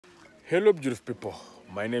Hello beautiful people,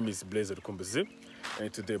 my name is Bugesera Rwanda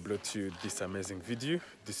and today I brought you this amazing video.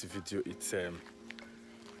 This video it's a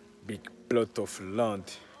big plot of land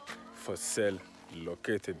for sale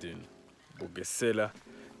located in Bugesera,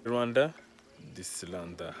 Rwanda. This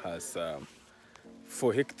land has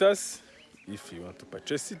 4 hectares. If you want to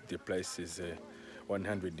purchase it, the price is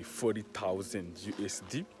 140,000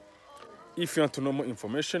 USD. If you want to know more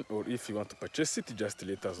information or if you want to purchase it, just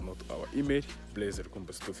let us know to our email,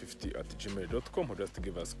 bugesera250@gmail.com, or just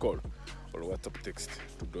give us a call or WhatsApp text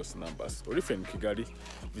to those numbers. Or if you're in Kigali,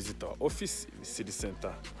 visit our office in the city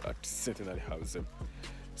center at Centenary House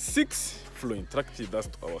 6. Follow interactive us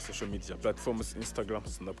to our social media platforms, Instagram,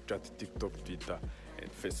 Snapchat, TikTok, Twitter, and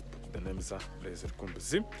Facebook. The name is Bugesera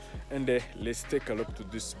Rwanda. And let's take a look to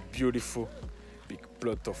this beautiful big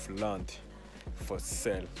plot of land for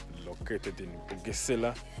sale located in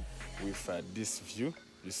Bugesera with this view.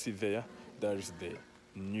 You see there is the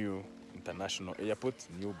new international airport,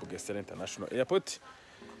 new Bugesera International Airport.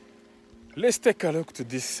 Let's take a look to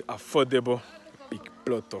this affordable big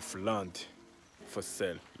plot of land for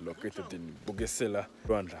sale located in Bugesera,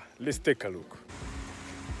 Rwanda. Let's take a look.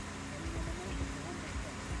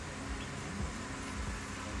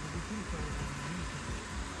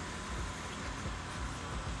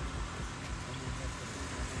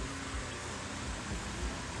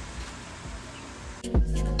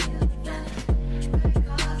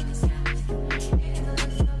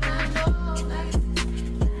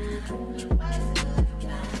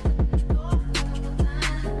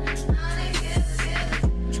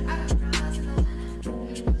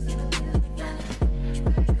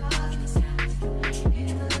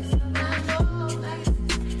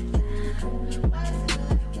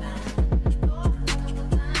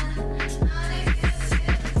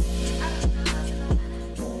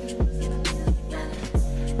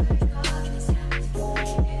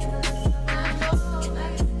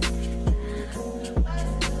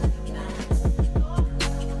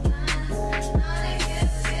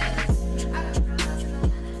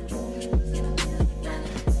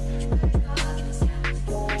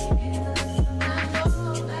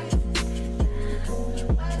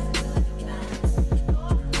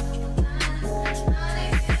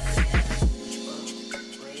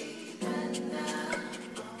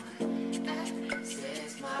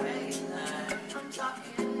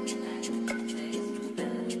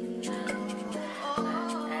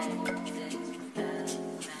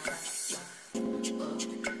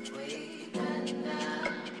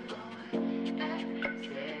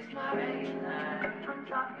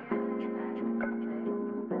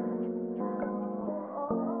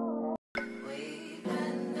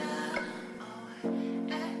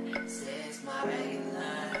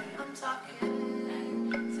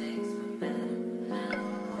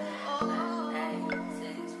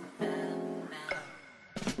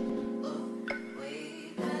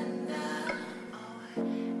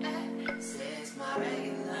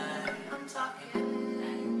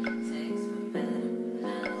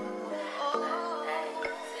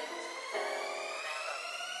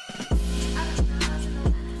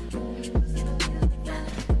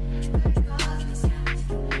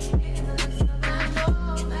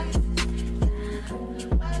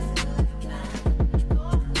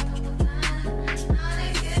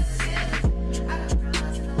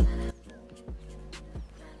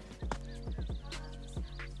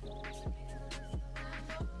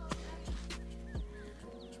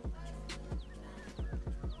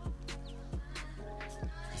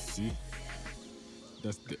 See,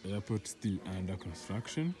 that's the airport still under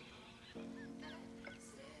construction.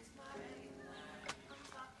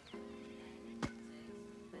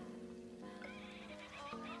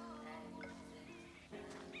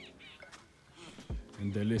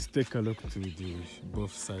 And then let's take a look to the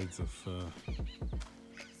both sides of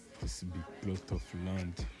this big plot of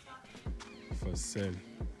land for sale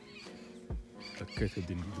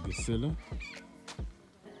located in Bugesera.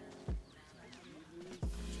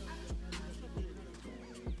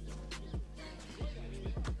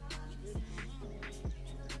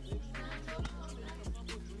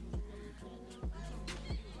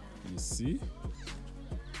 You see?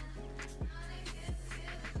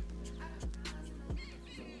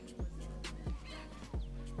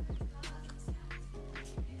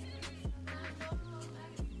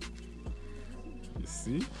 You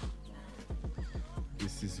see?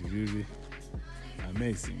 This is really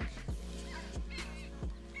amazing.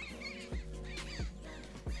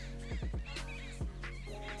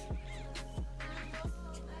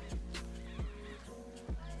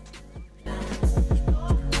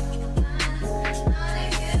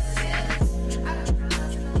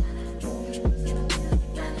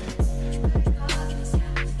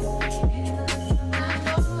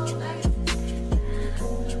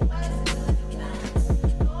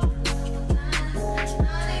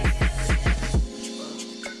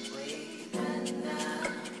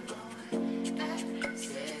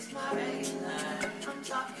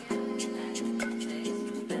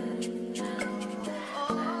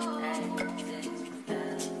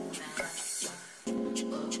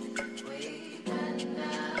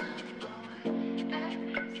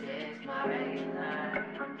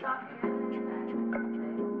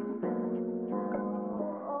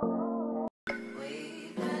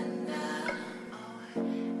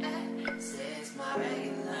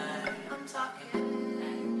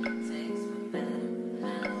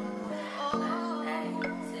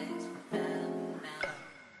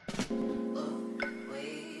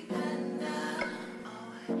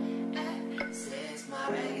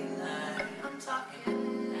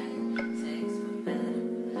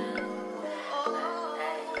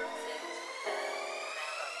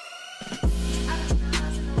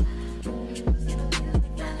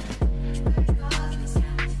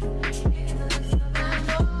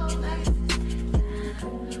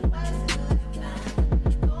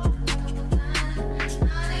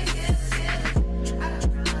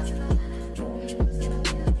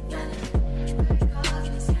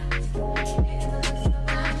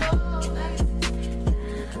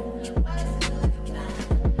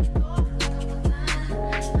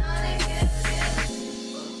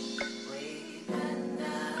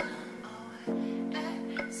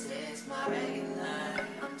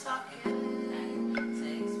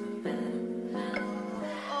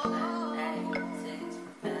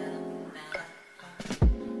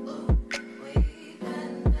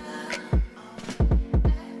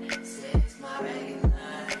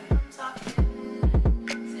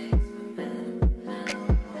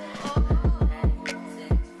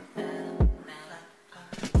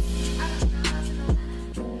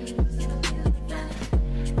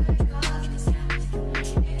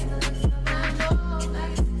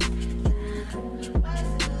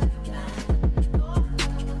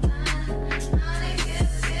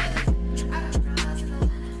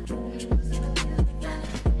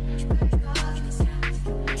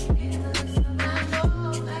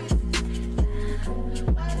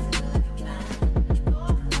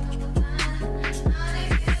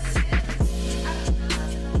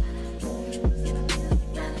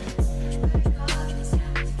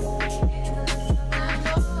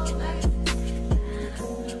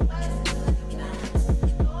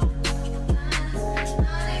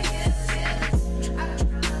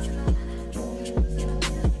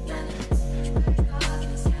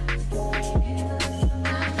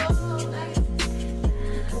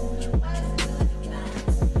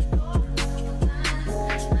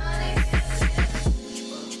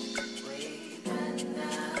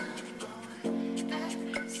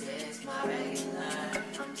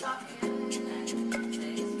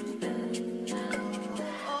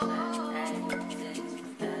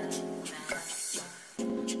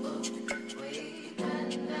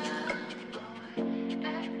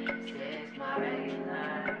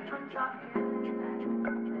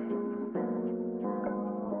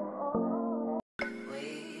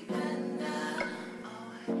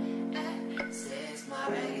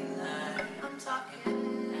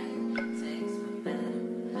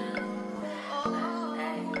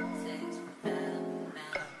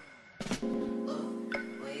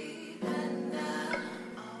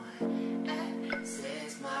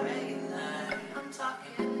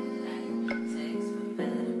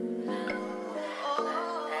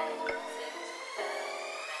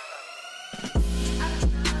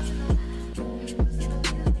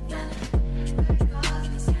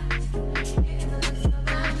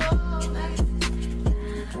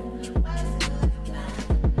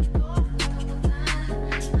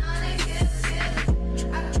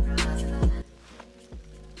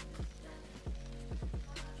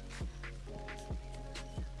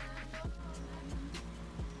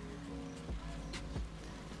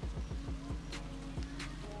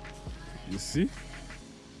 You see,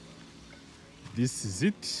 this is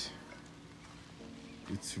it.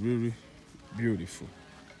 It's really beautiful.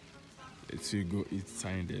 Let's go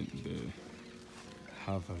inside and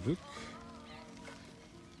have a look.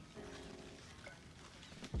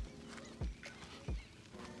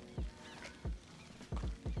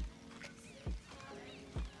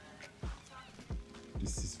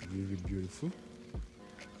 This is really beautiful.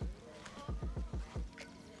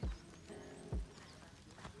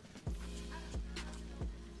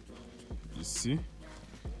 You see,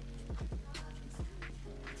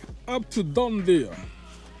 up to down there.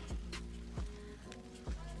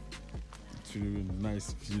 It's really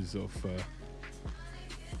nice views of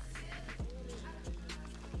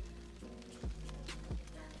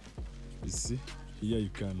you see, here you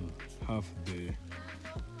can have the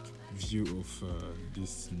view of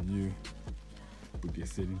this new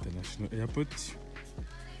Bugesera International Airport.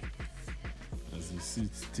 As you see,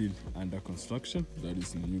 it's still under construction. That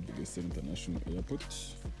is the new Bugesera International Airport.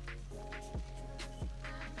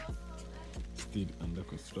 Still under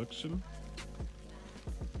construction.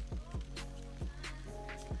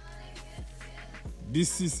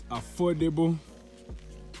 This is affordable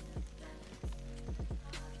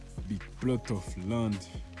big plot of land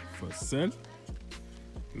for sale,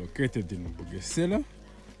 located in Bugesera.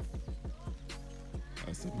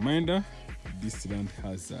 As a reminder, this land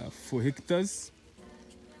has 4 hectares.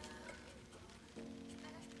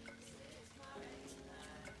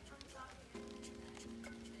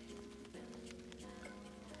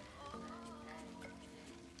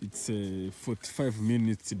 It's a 45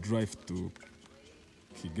 minutes drive to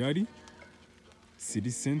Kigali city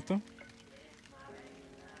center.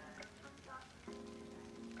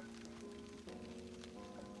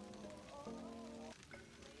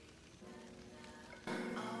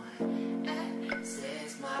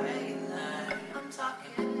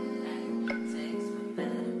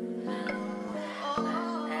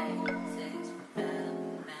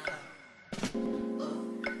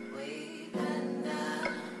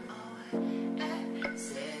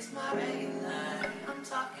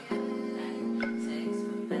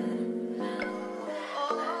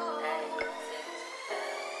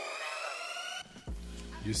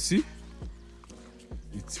 You see,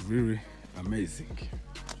 it's really amazing.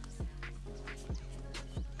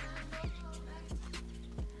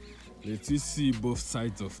 Let's see both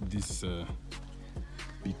sides of this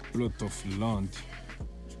big plot of land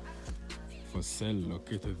for sale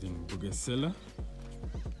located in Bugesera.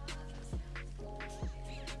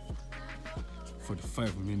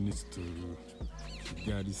 45 minutes to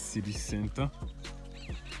Kigali city center.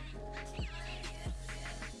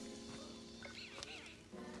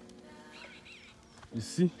 You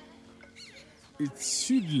see, it's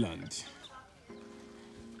huge land.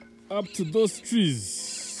 Up to those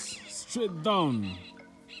trees, straight down.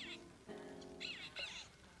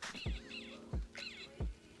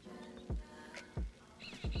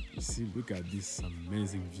 You see, look at these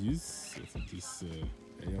amazing views of this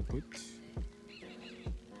airport.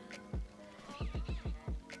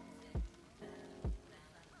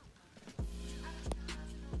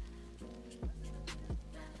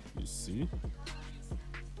 You see.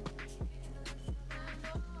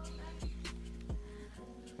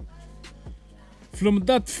 From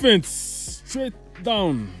that fence, straight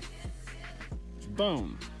down.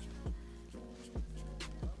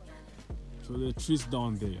 So the trees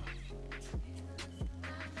down there.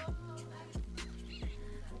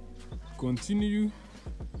 Continue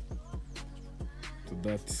to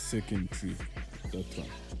that second tree, that one.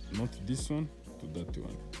 Not this one, to that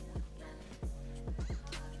one.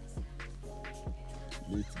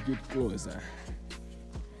 Let's get closer.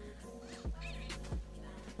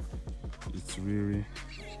 It's really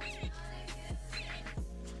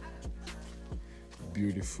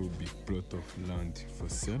beautiful big plot of land for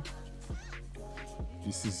sale.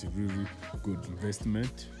 This is a really good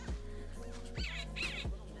investment.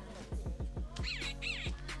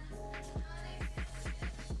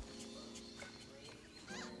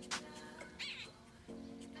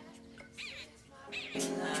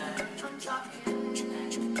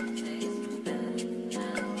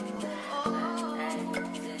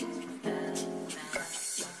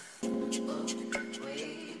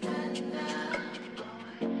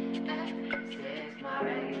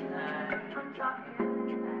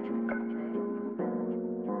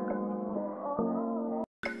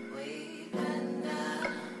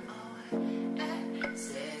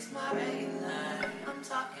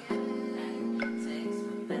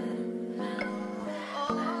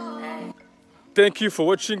 Thank you for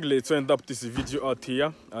watching. Let's end up this video out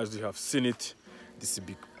here. As you have seen it, this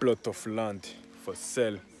big plot of land for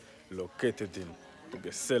sale located in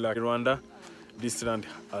Bugesera, Rwanda. This land,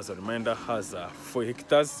 as a reminder, has 4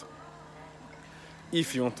 hectares.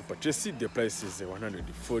 If you want to purchase it, the price is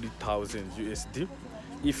 140,000 USD.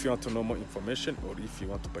 If you want to know more information or if you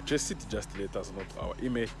want to purchase it, just let us know to our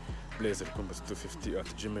email,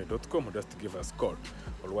 blazerecombus250@gmail.com, or just give us a call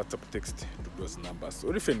or WhatsApp text to those numbers.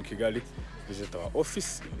 Or if you're in Kigali, visit our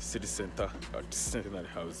office in the city center at Centenary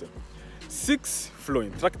House. 6 flow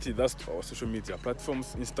interactive, that's to our social media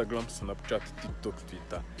platforms: Instagram, Snapchat, TikTok,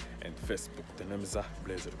 Twitter, and Facebook. The name is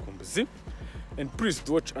Bugesera Rwanda. And please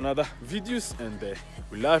watch another videos, and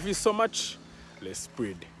we love you so much. Let's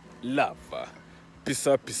spread love. Peace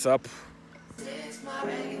up, peace up.